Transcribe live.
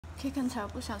OK， 刚才我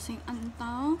不小心按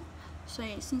到，所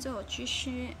以现在我继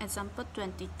续 example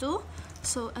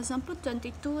 22。So example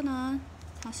 22呢，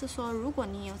它是说如果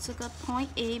你有这个 point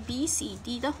A B C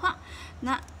D 的话，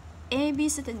那 A B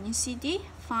是等于 C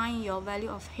D，find your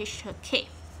value of H 和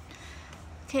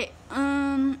K。OK，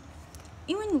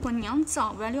 因为如果你要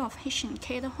找 value of H 和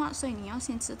K 的话，所以你要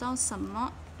先知道什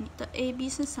么，你的 A B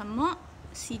是什么。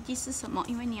CD 是什么？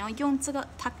因为你要用这个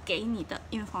它给你的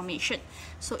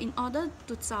information。So in order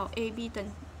to 找 AB 等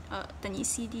于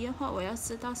CD 的话，我要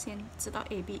先知道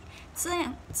AB。这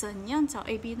样怎样找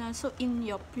AB 呢 ？So in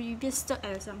your previous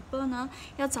example 呢，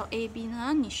要找 AB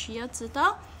呢，你需要知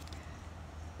道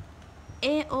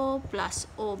AO plus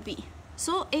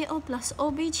OB。So AO plus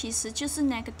OB 其实就是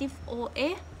negative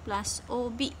OA plus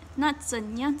OB。那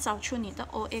怎样找出你的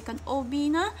OA 跟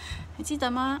OB 呢？还记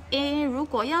得吗 ？A 如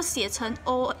果要写成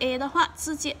OA 的话，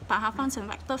直接把它放成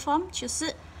vector form， 就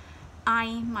是 I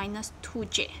minus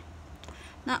 2j。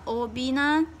那 OB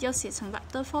呢，要写成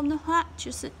vector form 的话，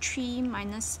就是 3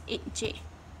 minus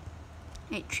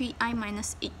 8j。3i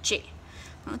minus 8j。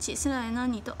然后接下来呢，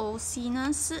你的 OC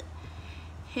呢是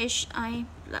hi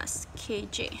plus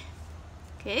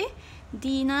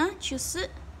kj。OK，D 呢就是。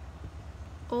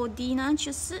OD 呢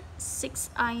就是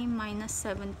 6i minus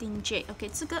 17j。OK，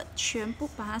 这个全部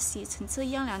把它写成这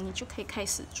样了，你就可以开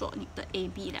始做你的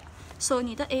AB 了。So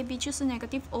你的 AB 就是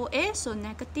negative OA，so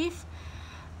negative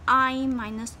I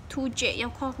minus 2j 要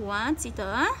括弧啊，记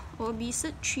得啊。OB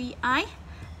是 3i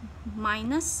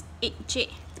minus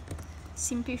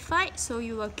 8j。Simplify，so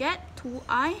you will get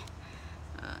 2i，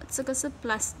这个是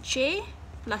plus j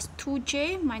plus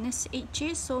 2j minus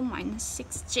 8j，so minus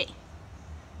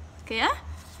 6j。OK 啊。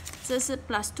这是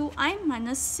plus 2i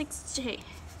minus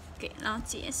 6j。OK， 然后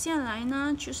接下来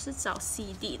呢就是找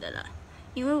CD 的了，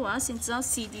因为我要先知道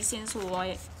CD 先，所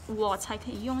以我才可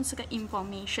以用这个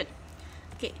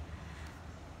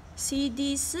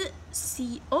information。OK，CD 是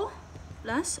CO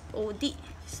plus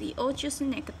OD，CO 就是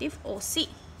negative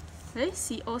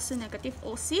OC。OK，CO 是 negative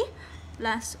OC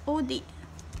plus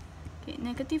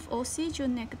OD。OK，negative OC 就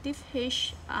negative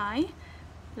HI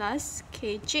plus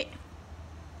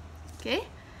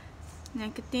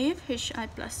KJ。OK。Negative hi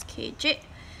plus kj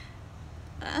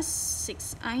plus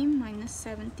 6i minus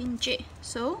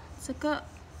 17j。So 这个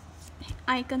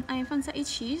i 跟 i 放在一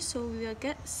起 ，so we will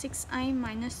get 6i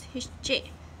minus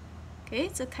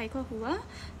hj。OK， 这开括弧啊，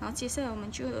然后接下来我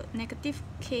们就有 negative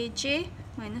kj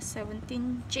minus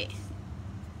 17j。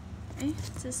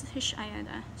这是 hi 来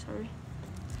的 ，sorry，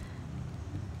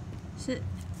 是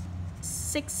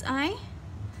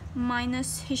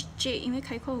 6i。minus hj， 因为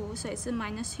开括弧所以是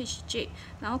minus hj，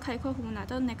 然后开括弧拿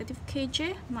到 negative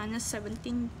kj minus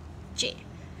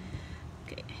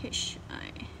 17j。OK，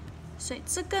 hi， 所以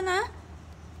这个呢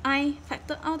 ，i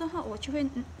factor out 的话，我就会6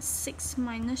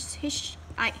 minus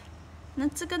hi。那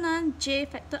这个呢 ，j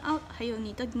factor out 还有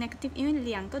你的 negative， 因为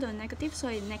两个都有 negative，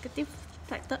 所以 negative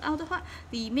factor out 的话，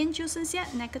里面就剩下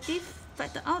negative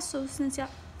factor out， 所以剩下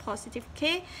positive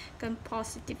k 跟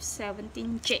positive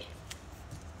 17j。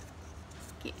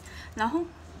然后，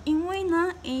因为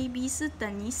呢 ，AB 是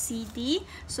等于 CD，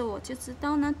 所以我就知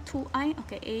道呢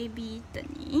 2i，OK，AB 等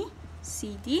于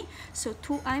CD，so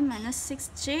 2i minus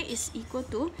 6j is equal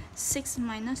to 6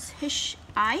 minus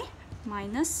hi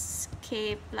minus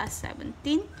k plus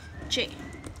 17j。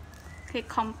可以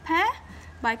compare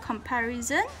by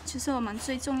comparison， 就是我们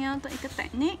最重要的一个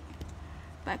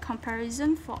technique。by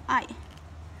comparison for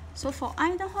i，so for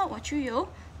i 的话，我就有。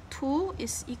2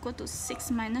 is equal to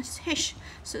 6 minus h，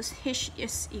 so h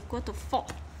is equal to 4。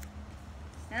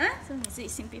所以你自己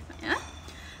simplify 啊。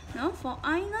然后 for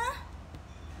i 呢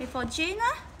，for j 呢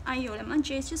 ，i 有了嘛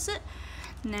 ，j 就是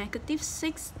negative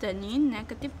 6等于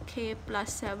negative k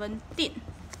plus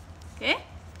 17。OK，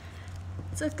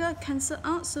 这个 cancel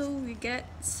out，so we get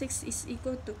 6 is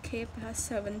equal to k plus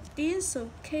 17，so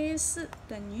k 是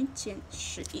等于减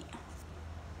11。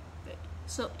对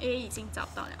 ，so A 已经找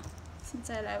到了。现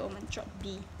在来我们找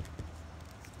B，H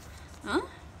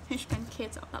跟 K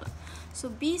找到了。So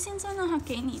B 现在呢，它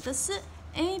给你的是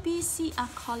A、B、C are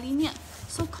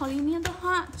collinear。So collinear 的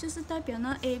话，就是代表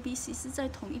呢 A、B、C 是在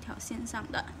同一条线上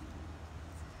的。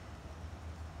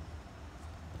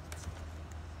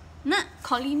那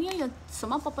collinear 有什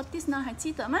么 properties 呢？还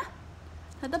记得吗？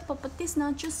它的 properties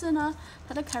呢，就是呢，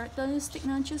它的 characteristic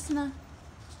呢，就是呢，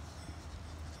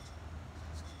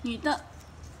你的。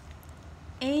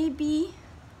AB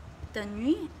等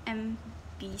于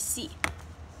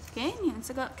MBC。OK， 你有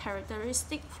这个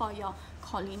characteristic for your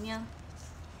collinear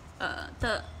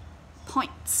的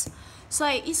points。所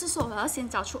以意思说我要先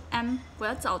找出 M， 我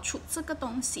要找出这个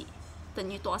东西等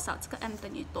于多少？这个 m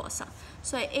等于多少？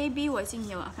所以 AB 我已经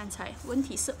有了，刚才问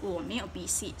题是我没有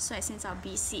BC， 所以先找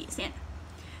BC 先。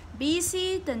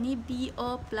BC 等于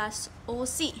BO plus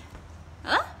OC，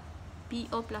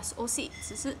 BO plus OC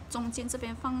只是中间这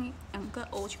边放2个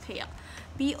O 就可以了。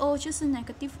BO 就是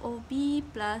negative OB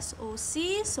plus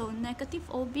OC，so negative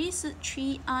OB 是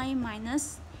 3i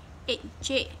minus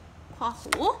 8j 括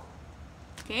弧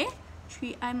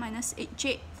 ，OK，3i minus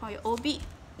 8j for your OB。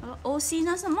而 OC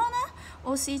呢什么呢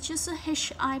 ？OC 就是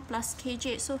hi plus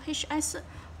kj，so hi 是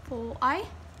 4i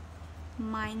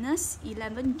minus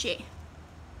 11j。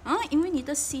因为你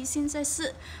的 C 现在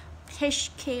是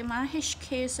HK 嘛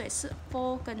 ，HK 所以是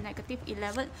4跟 negative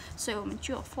 11，所以我们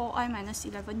就有 4i minus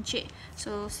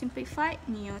 11j。So simplify，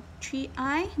 你有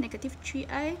 3i negative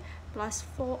 3i plus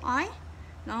 4i，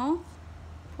 然后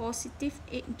positive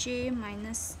 8j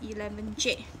minus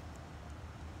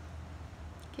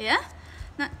 11j。OK 啊，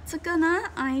那这个呢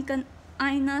 ，I 跟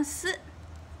I 呢是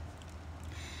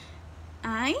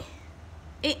I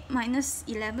 8 minus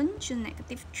 11就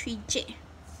negative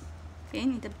 3j。OK，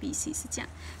 你的 BC 是这样。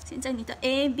现在你的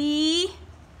AB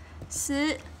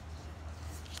是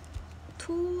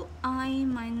 2i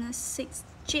minus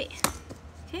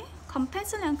 6j。OK，compare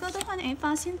这两个的话，你会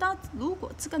发现到，如果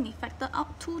这个你 factor out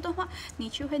 2的话，你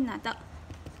就会拿到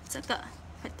这个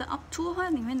factor out 2的话，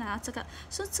你会拿到这个。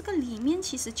所以这个里面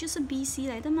其实就是 BC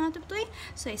来的嘛，对不对？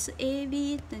所以是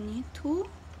AB 等于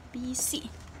 2BC。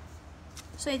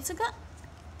所以这个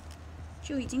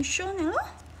就已经 shown 了咯。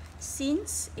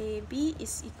Since AB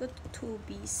is equal to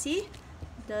BC,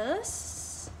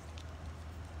 thus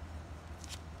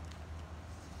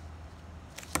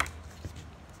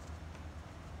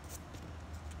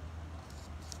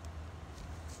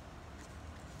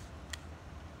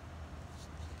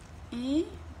A,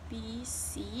 B,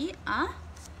 C are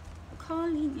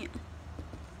collinear。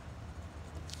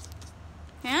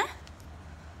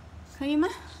可以吗？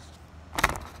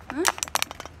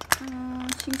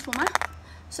清楚吗？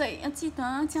所以要记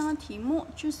得这样的题目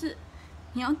就是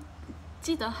你要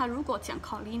记得它如果讲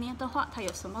collinear 的话，它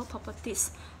有什么 properties；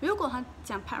 如果它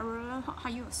讲 parallel 的话，它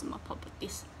又有什么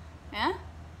properties？